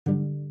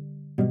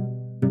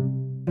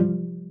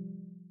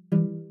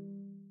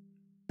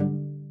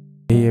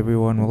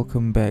everyone,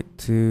 welcome back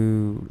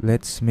to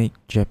Let's Make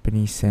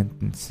Japanese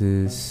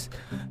Sentences.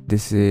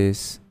 This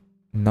is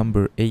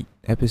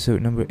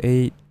episode number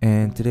 8,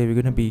 and today we're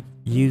gonna be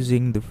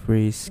using the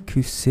phrase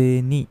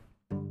kusei ni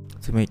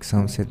to make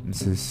some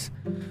sentences.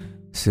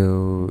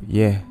 So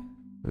yeah,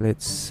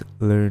 let's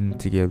learn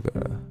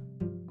together.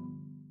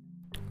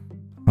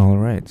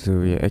 Alright,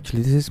 so yeah,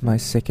 actually this is my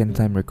second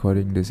time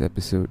recording this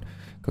episode,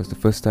 because the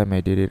first time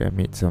I did it I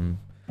made some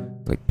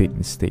big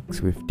mistakes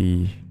with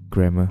the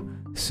grammar.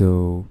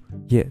 So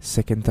yeah,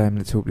 second time,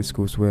 let's hope this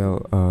goes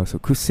well. So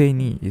kusei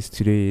ni is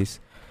today's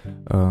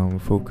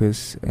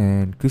focus,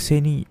 and kusei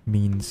ni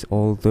means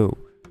although,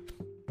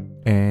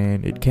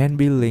 and it can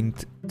be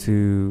linked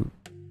to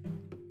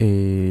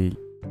a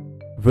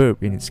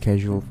verb in its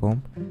casual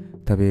form: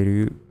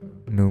 taberu,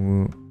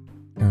 nomu,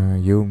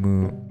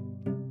 yomu,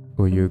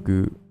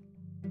 oyogu,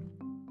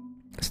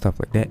 stuff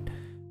like that.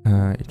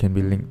 It can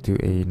be linked to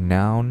a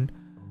noun,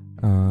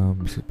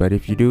 but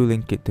if you do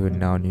link it to a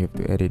noun, you have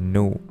to add a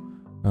no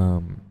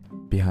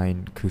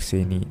behind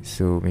kusei ni.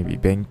 So maybe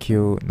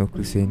benkyo no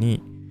kusei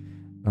ni,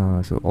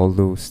 so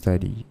although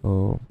study,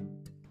 or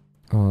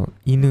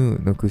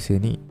inu no kusei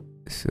ni,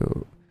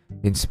 so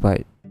in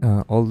spite,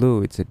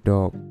 although it's a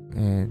dog,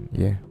 and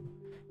yeah,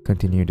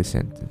 continue the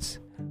sentence.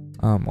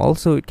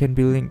 Also, it can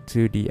be linked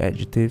to the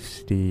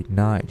adjectives, the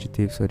na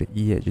adjectives or the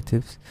e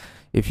adjectives.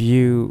 If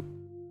you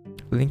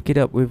link it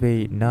up with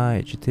a na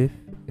adjective,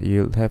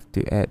 you'll have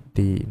to add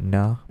the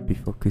na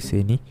before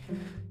kusei ni.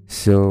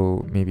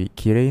 So maybe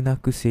kirei na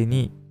kusei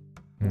ni,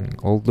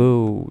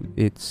 although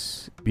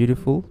it's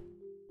beautiful,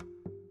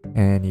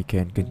 and you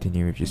can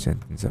continue with your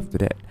sentence after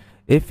that.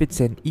 If it's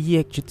an e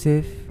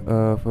adjective,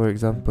 for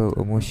example,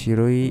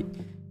 omoshiroi,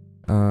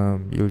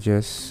 you'll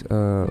just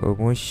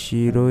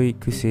omoshiroi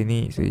kusei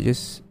ni, so you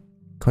just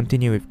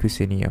continue with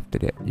kusei ni after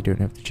that. You don't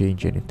have to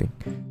change anything.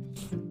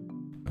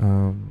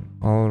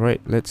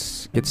 Alright,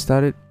 let's get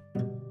started.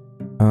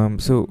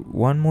 So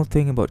one more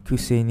thing about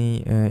kusei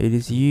ni, it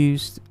is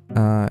used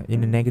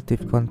in a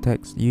negative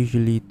context,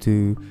 usually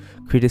to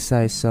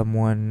criticize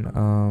someone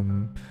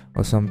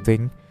or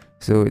something.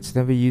 So it's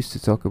never used to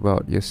talk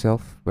about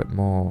yourself, but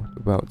more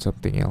about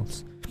something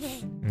else.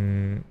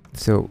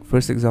 So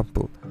first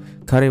example,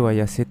 彼は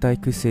痩せたい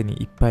くせに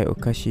いっぱいお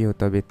菓子を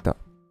食べた。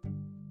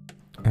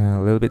A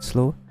little bit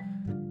slow.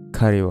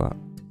 彼は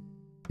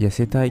痩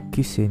せたい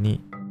くせ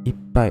にいっ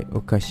ぱい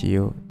お菓子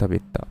を食べ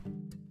た。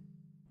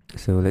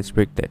So let's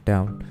break that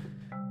down.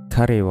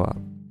 彼は、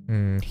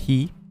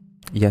he,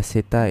 痩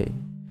せたい.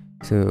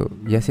 So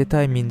痩せ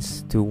たい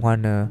means to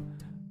wanna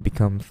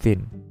become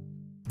thin,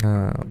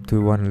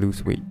 to wanna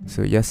lose weight.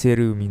 So 痩せ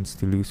る means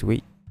to lose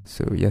weight.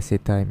 So 痩せ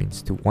たい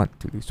means to want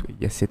to lose weight.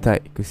 痩せた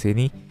いくせ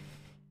に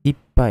いっ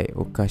ぱい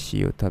お菓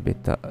子を食べ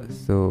た.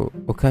 So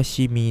お菓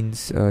子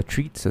means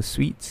treats or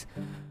sweets.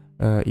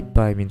 いっ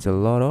ぱい means a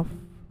lot of.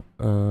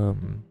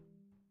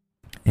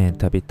 And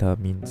食べた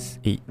means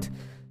ate.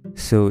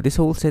 So this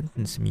whole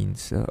sentence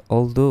means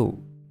although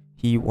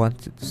he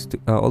wants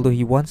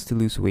to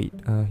lose weight,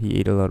 he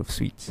ate a lot of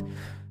sweets.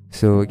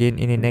 So again,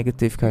 in a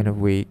negative kind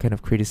of way, kind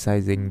of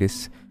criticizing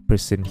this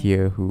person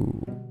here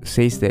who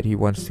says that he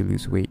wants to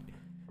lose weight,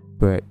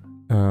 but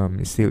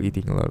is still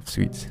eating a lot of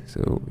sweets.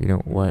 So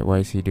why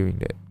is he doing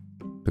that?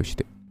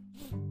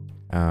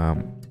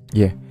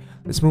 Yeah,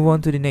 let's move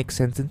on to the next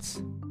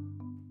sentence.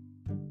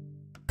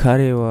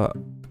 彼は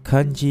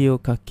漢字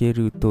を書け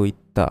ると言っ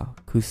た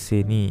く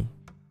せに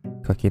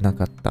書けな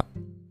かった。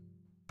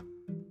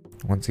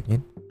Once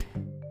again,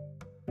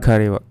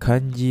 彼は漢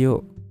字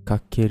を書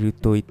ける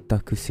と言った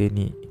くせ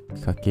に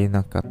書け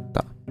なかっ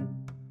た。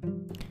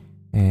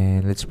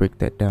And let's break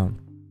that down.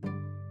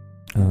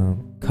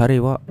 彼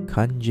は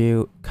漢字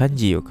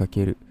を書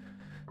ける。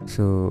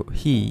So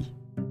he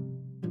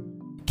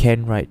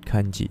can write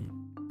kanji.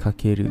 書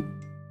ける。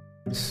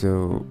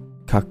So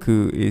書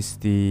く is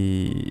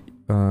the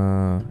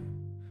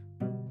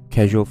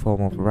casual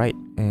form of write,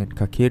 and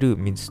書ける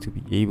means to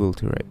be able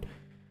to write.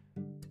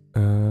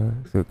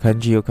 So 漢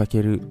字を書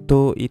ける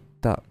と言っ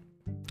た.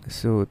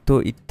 So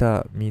と言っ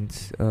た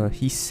means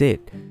he said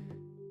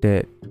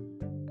that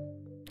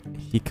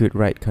he could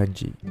write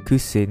kanji. く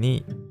せ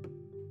に,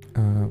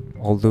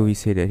 although he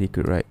said that he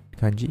could write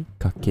kanji,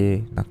 書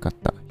けなかっ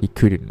た. He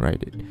couldn't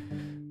write it.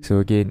 So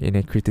again, in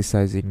a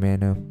criticizing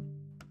manner,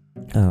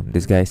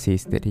 this guy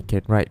says that he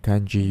can write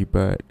kanji,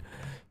 but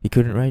he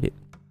couldn't write it.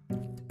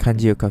 漢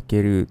字を書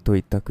けると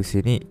言ったく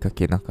せに書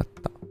けなかっ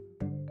た。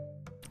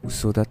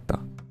嘘だった。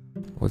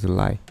Was a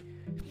lie.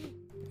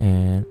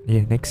 And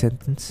yeah, next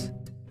sentence.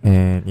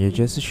 And yeah,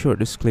 just a short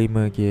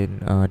disclaimer again.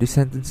 These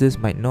sentences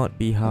might not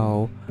be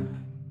how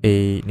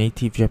a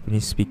native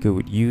Japanese speaker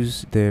would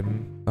use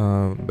them.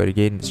 But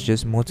again, it's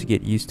just more to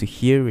get used to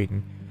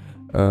hearing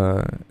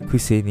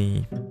kusei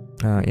ni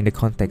in the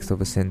context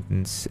of a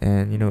sentence,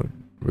 and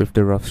with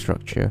the rough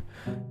structure.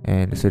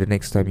 And so the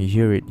next time you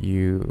hear it,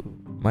 you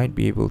might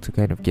be able to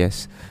kind of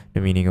guess the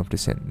meaning of the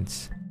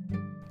sentence.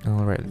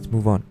 Alright, let's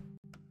move on.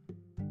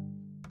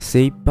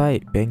 精一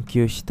杯勉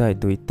強したい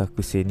と言った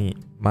くせに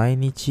毎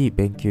日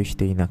勉強し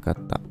ていなかっ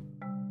た。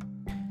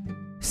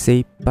精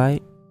一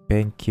杯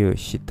勉強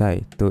した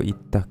いと言っ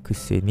たく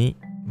せに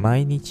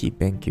毎日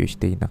勉強し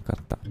ていなか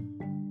った。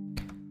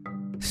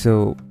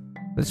So,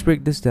 let's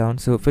break this down.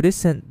 So, for this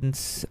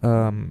sentence,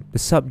 the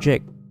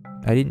subject,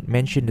 I didn't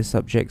mention the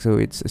subject, so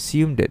it's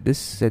assumed that this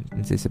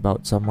sentence is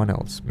about someone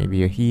else,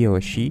 maybe a he or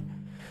a she.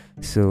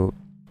 So,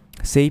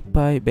 精一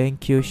杯勉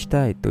強し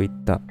たいと言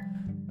った。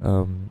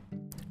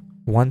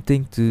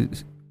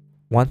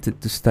Wanted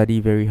to study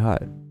very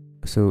hard.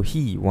 So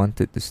he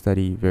wanted to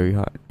study very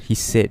hard. He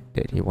said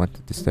that he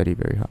wanted to study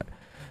very hard.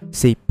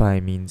 精一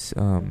杯 means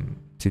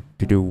to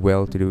do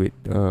well, to do it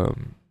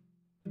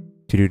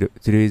to do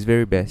his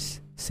very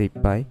best. 精一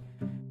杯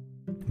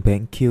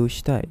勉強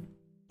したい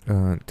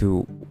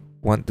to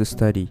want to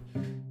study.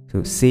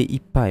 So 精一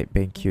杯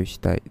勉強し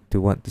たい to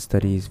want to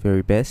study his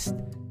very best.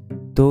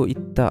 と言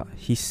った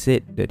he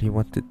said that he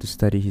wanted to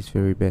study his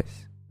very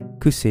best.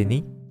 くせ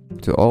に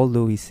so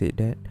although he said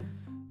that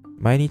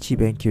毎日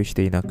勉強し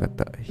ていなかっ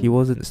た he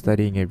wasn't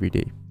studying every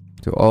day.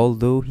 So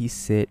although he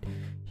said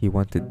he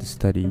wanted to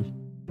study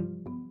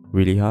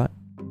really hard,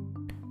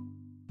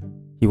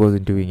 he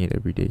wasn't doing it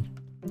every day.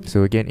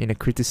 So again, in a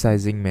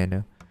criticizing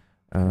manner,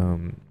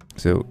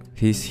 so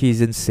he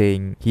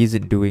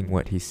isn't doing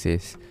what he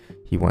says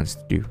he wants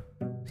to do.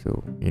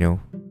 So,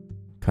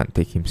 can't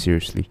take him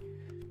seriously.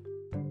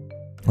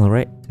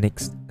 Alright,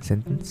 next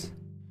sentence.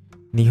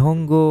 日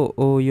本語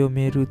を読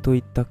めると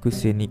言ったく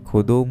せに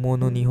子供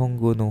の日本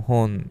語の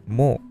本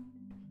も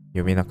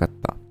読めなかっ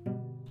た。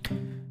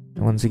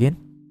Once again.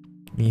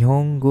 日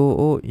本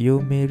語を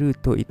読める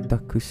と言った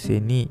く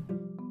せに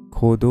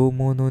子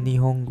供の日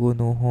本語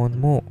の本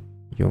も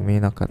読め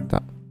なかっ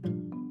た。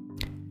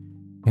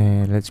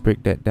And let's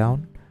break that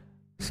down.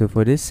 So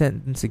for this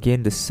sentence,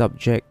 again, the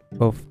subject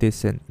of this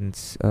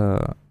sentence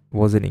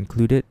wasn't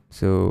included.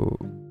 So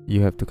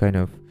you have to kind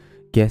of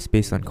guess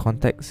based on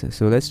context.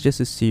 So let's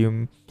just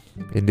assume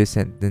in this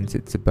sentence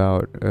it's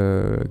about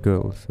a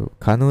girl. So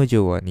彼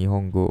女は日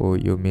本語を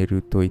読め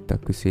ると言った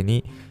くせ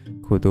に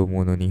子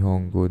供の日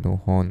本語の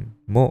本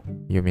も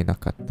読めな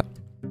かった。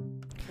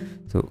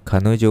So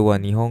彼女は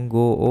日本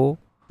語を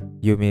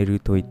読める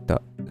と言っ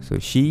た。So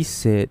she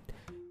said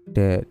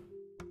that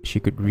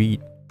she could read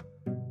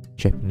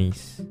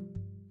Japanese.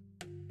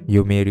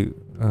 読める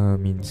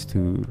means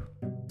to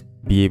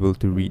be able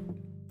to read.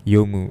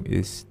 読む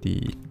is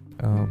the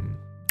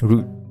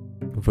root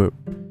verb.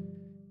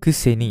 く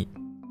せに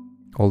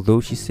although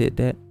she said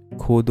that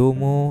子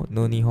供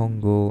の日本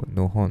語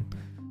の本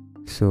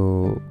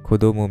so 子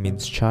供 means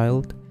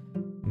child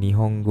日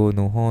本語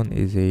の本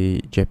is a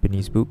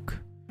Japanese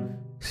book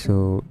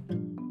so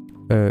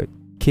a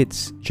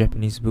kid's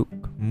Japanese book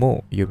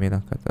も読めな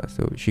かった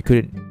so she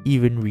couldn't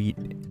even read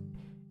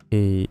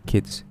a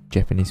kid's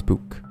Japanese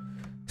book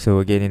so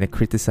again in a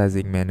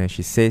criticizing manner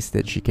she says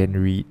that she can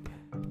read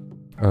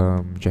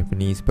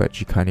Japanese but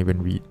she can't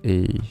even read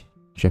a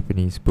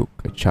Japanese book,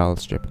 a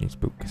child's Japanese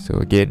book. So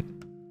again,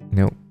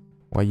 no,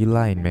 why you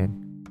lying, man?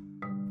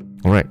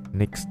 Alright,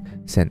 next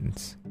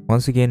sentence.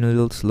 Once again, a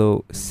little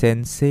slow.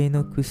 先生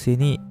のくせ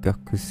に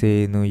学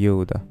生の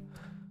ようだ.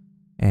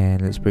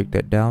 And let's break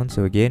that down.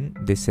 So again,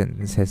 this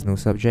sentence has no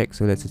subject,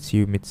 so let's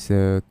assume it's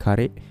a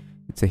kare,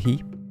 it's a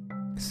he.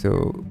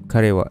 So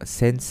彼は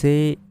先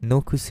生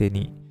のくせ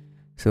に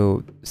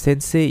So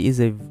sensei is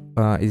a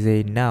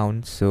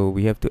noun, so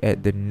we have to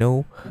add the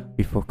no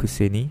before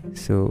kuseni.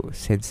 So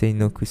sensei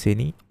no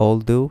kuseni,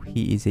 although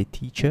he is a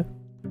teacher,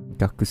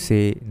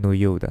 gakusei no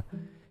yoda,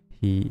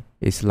 he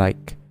is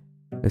like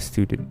a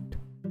student.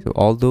 So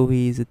although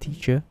he is a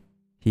teacher,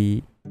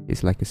 he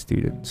is like a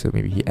student. So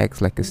maybe he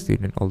acts like a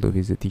student, although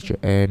he's a teacher.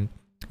 And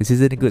this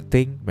isn't a good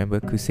thing.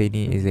 Remember,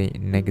 kuseni is a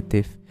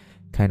negative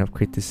kind of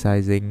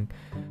criticizing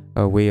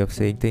way of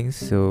saying things.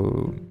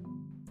 So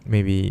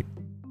maybe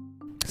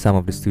some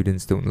of the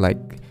students don't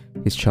like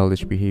his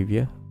childish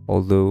behavior.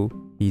 Although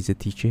he's a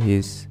teacher,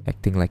 he's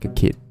acting like a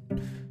kid.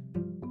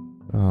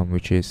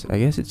 Which is, I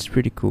guess it's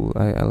pretty cool.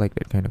 I like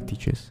that kind of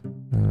teachers.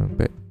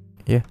 But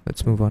yeah,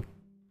 let's move on.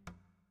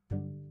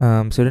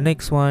 So the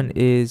next one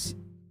is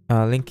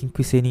linking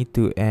kuseni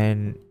to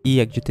an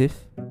e adjective.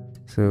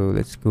 So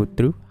let's go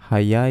through.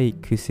 早い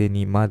くせ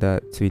にま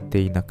だついて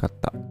いなかっ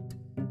た.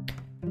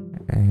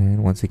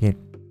 And once again,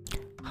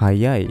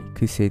 早い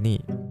くせ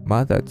に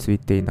まだつい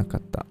ていなか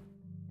った.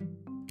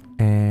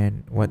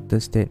 And what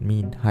does that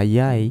mean?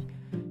 早い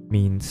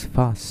means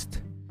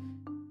fast.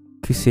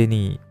 くせ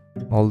に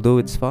although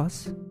it's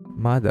fast,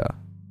 まだ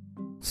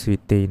つい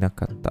ていな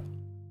かった.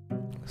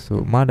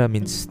 So まだ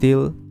means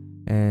still,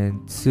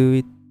 and つ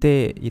い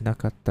ていな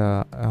かっ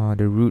た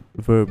the root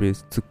verb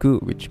is つく,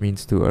 which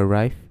means to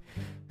arrive.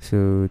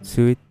 So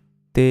つい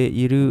て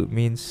いる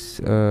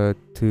means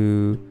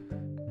to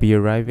be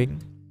arriving,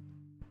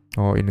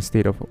 or in a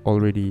state of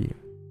already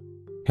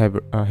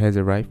has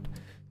arrived.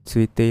 つ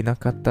いていな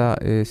かった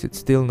is it's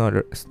still not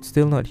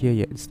here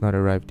yet, it's not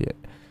arrived yet.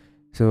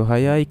 So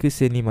早いく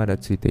せにまだ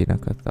ついていな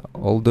かった.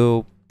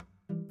 Although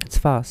it's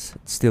fast,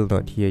 it's still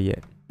not here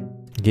yet.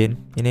 Again,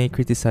 in a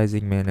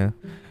criticizing manner,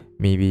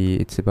 maybe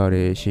it's about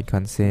a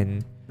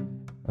Shinkansen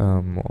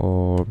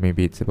or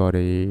maybe it's about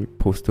a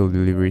postal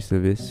delivery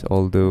service.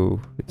 Although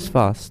it's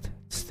fast,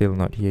 it's still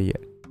not here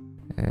yet.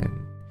 And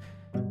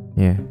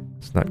yeah,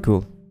 it's not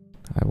cool.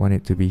 I want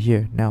it to be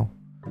here now.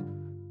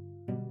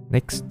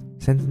 Next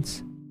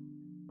sentence.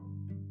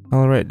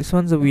 Alright, this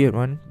one's a weird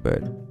one,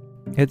 but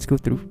let's go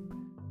through.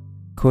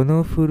 こ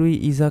の古い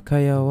居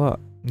酒屋は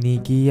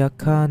賑や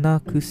かな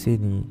くせ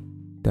に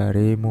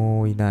誰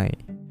もいない。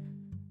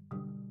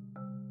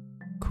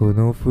こ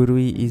の古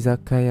い居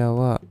酒屋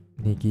は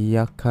賑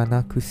やか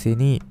なくせ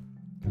に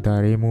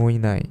誰もい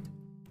ない。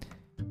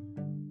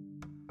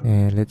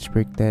And let's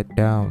break that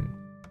down.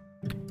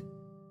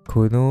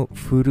 この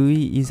古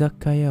い居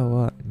酒屋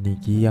は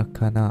賑や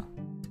かな。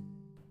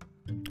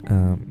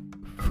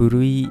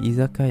古い居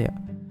酒屋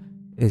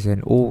is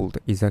an old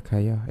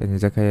izakaya, and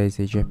izakaya is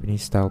a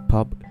Japanese style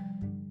pub.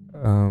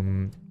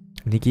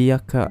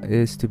 Nigiyaka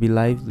is to be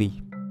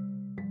lively.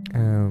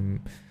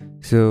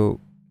 So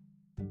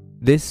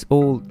this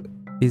old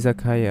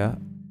izakaya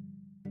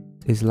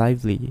is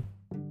lively.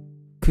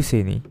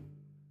 Kuseni,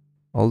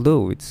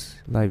 although it's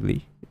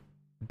lively.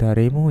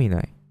 Daremo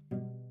inai.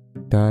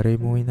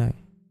 Daremo inai.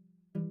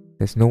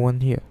 There's no one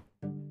here.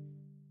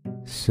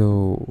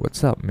 So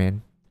what's up,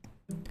 man?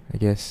 I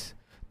guess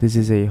this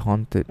is a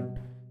haunted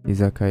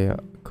izakaya.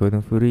 こ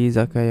の古い居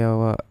酒屋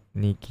は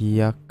賑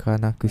やか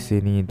なくせ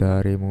に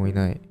誰もい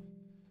ない。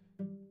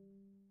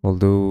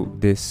Although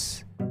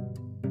this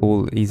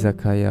old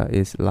izakaya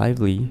is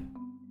lively,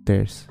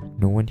 there's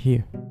no one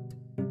here.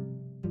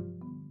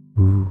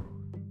 Ooh.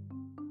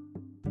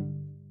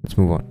 Let's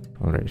move on.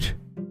 Alright.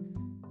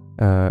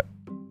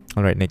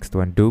 Alright, next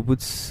one. 動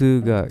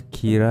物が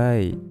嫌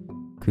い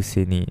く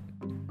せに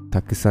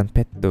たくさん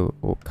ペット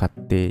を飼っ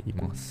てい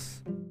ま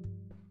す。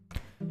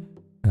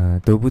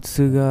動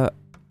物が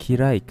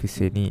嫌いく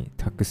せに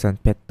たくさん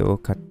ペットを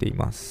飼ってい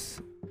ま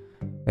す。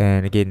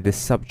And again, the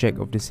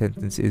subject of the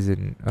sentence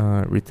isn't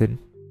written.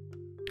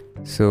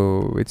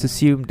 So it's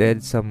assumed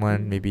that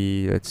someone,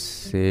 maybe let's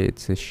say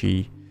it's a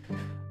she.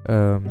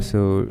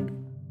 So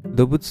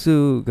動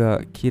物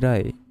が嫌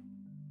い.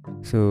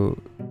 So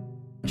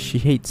she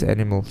hates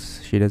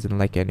animals. She doesn't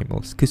like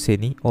animals. くせ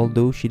に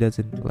although she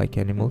doesn't like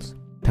animals.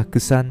 たく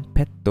さん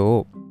ペット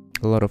を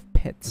a lot of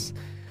pets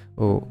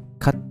を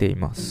飼ってい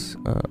ます。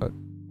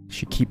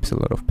She keeps a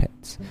lot of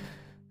pets.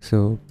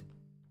 So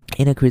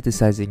in a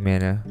criticizing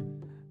manner,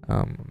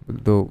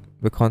 though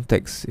the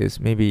context is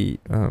maybe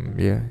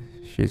yeah,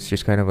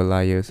 she's kind of a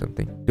liar or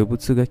something. 動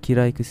物が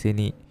嫌いくせ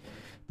に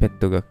ペッ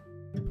トが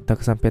た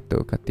くさんペット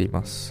を飼ってい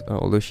ます。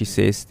Although she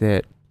says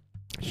that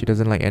she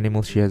doesn't like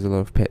animals, she has a lot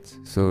of pets.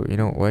 So, you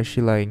know, why is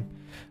she lying?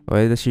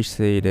 Why does she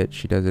say that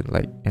she doesn't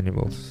like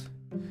animals?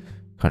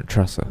 Can't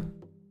trust her.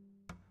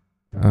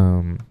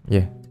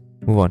 Yeah.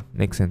 Move on.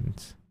 Next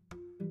sentence.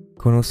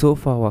 このソ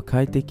ファーは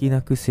快適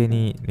なくせ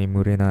に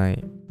眠れな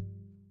い。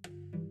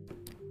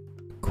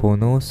こ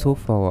のソ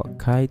ファーは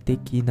快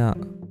適な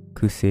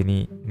くせ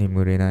に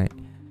眠れない。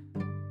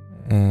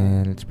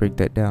And let's break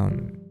that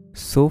down.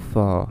 ソフ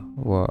ァ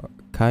ーは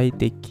快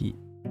適。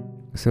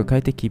So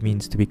快適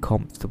means to be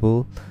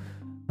comfortable,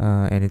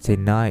 and it's a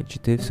na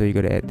adjective, so you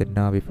gotta add the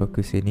na before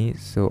くせに.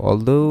 So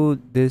although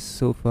this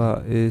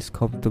sofa is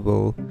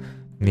comfortable,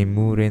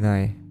 眠れ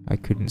ない. I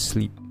couldn't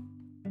sleep.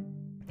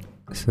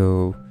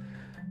 So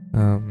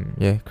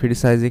yeah,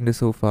 criticizing the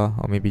sofa,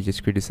 or maybe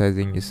just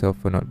criticizing yourself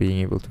for not being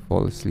able to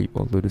fall asleep,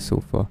 although the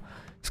sofa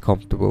is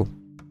comfortable.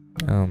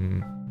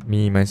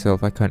 Me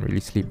myself, I can't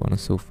really sleep on a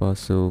sofa,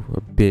 so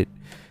a bed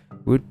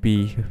would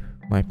be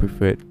my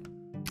preferred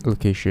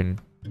location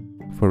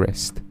for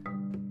rest.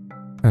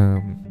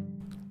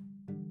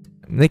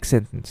 Next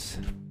sentence.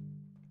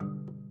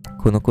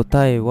 この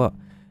答えは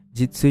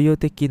実用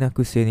的な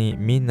くせに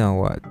みんな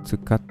は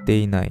使って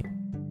いない。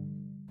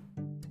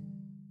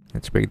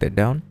Let's break that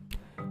down.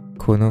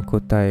 この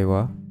答え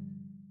は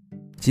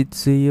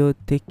実用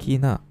的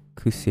な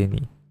くせ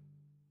に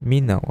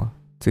みんなは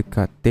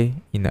使って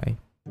いない。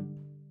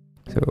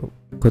So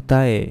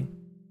答え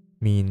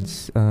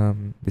means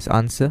this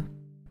answer.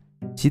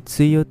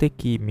 実用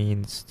的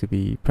means to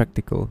be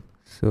practical.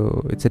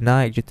 So it's a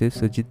na adjective.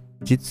 So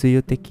実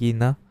用的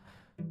な.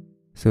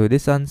 So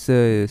this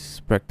answer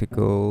is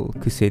practical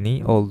くせ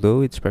に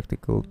although it's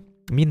practical.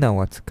 みんな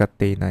は使っ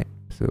ていない.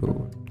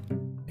 So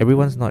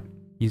everyone's not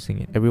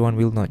using it. Everyone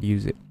will not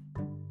use it.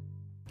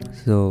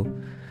 So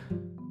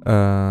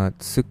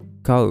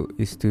使う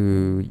is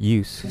to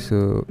use.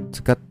 So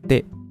使っ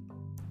て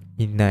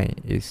いない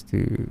is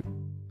to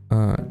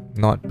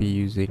not be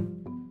using.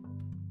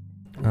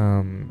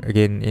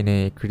 Again, in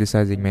a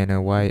criticizing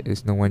manner, why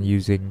is no one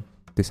using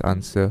this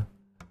answer,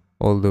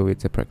 although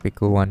it's a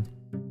practical one?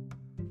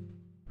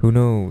 Who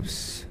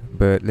knows?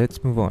 But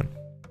let's move on.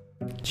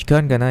 時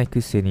間がない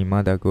くせに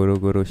まだゴロ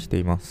ゴロして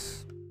いま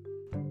す。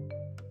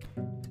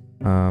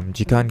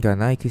時間が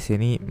ないくせ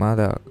にま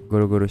だゴ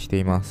ロゴロして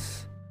いま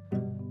す。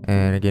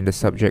And again, the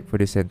subject for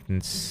this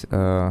sentence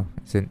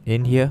isn't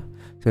in here,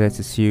 so let's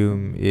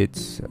assume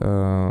it's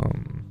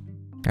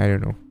I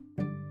don't know,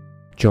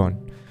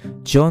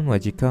 John は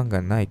時間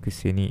がないく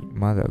せに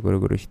まだゴロ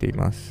ゴロしてい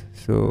ます。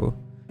So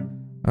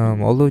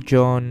Although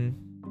John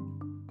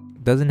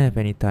doesn't have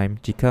any time,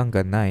 jika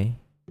ga nai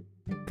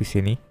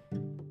kusini,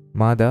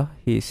 mada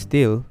he is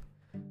still.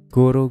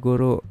 Goro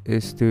goro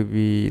is to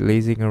be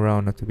lazing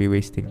around or to be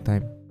wasting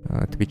time,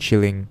 to be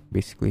chilling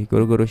basically.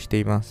 Goro goro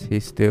shiteimasu,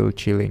 he's still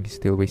chilling, he's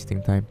still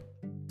wasting time.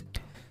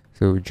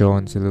 So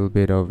John's a little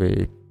bit of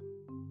a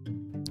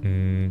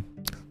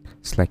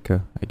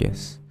slacker, I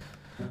guess.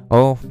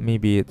 Or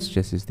maybe it's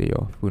just his day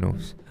off, who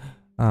knows.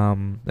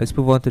 Let's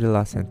move on to the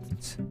last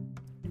sentence.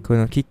 こ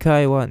の機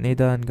械は値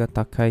段が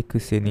高い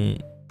くせ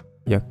に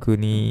役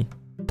に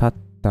立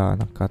た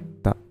なかっ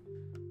た。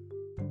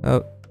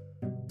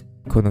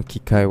この機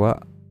械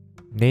は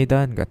値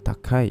段が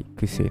高い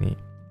くせに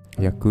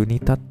役に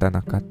立た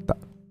なかった。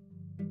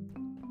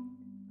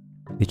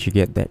Did you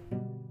get that?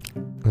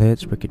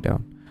 Let's break it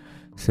down.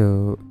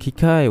 So, 機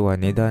械は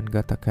値段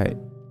が高い.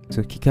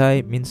 So, 機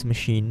械 means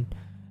machine,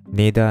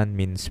 値段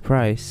means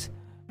price,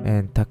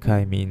 and 高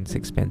い means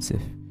expensive.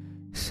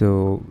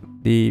 So,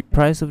 the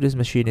price of this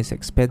machine is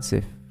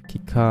expensive. 機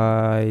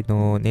械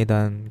の値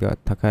段が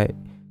高い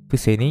く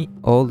せに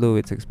although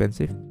it's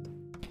expensive,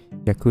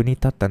 役に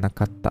立たな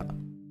かった.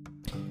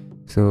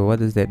 So,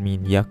 what does that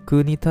mean?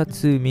 役に立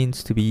つ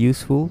means to be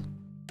useful.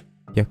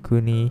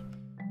 役に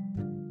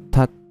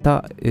立っ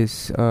た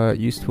is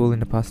useful in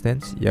the past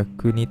tense.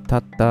 役に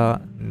立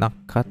たな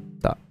かっ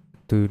た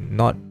to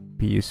not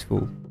be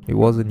useful. It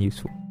wasn't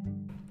useful.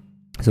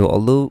 So,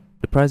 although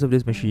the price of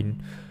this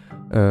machine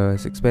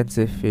is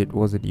expensive, it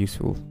wasn't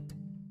useful.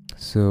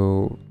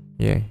 So,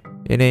 yeah,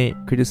 in a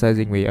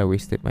criticizing way, I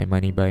wasted my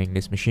money buying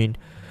this machine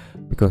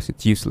because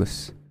it's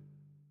useless.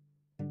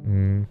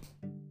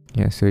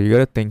 Yeah, so you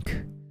gotta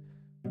think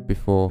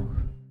before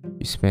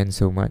you spend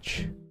so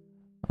much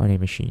on a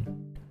machine.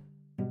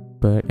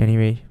 But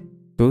anyway,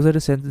 those are the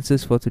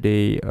sentences for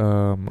today.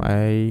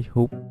 I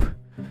hope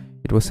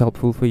it was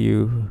helpful for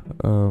you.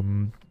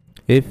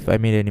 If I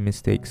made any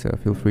mistakes,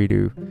 feel free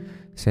to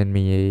send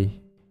me a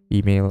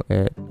email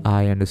at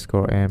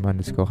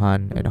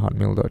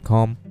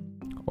i_m_han@hotmail.com,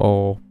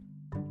 or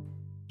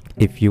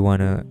if you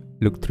wanna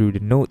look through the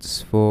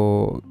notes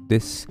for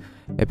this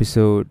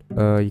episode,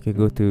 you can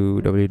go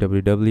to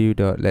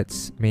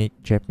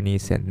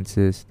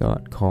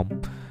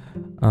www.letsmakejapanesesentences.com.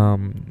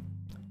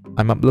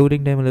 I'm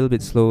uploading them a little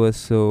bit slower,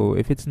 so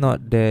if it's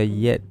not there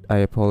yet, I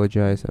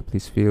apologize.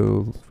 Please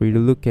feel free to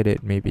look at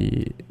it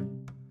maybe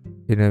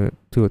in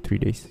 2 or 3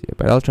 days. Yeah,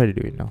 but I'll try to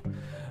do it now.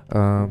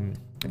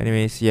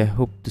 Anyways, yeah,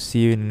 hope to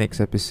see you in the next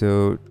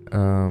episode.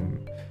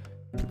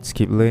 Let's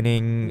keep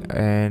learning,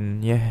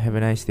 and yeah, have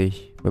a nice day.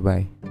 Bye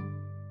bye.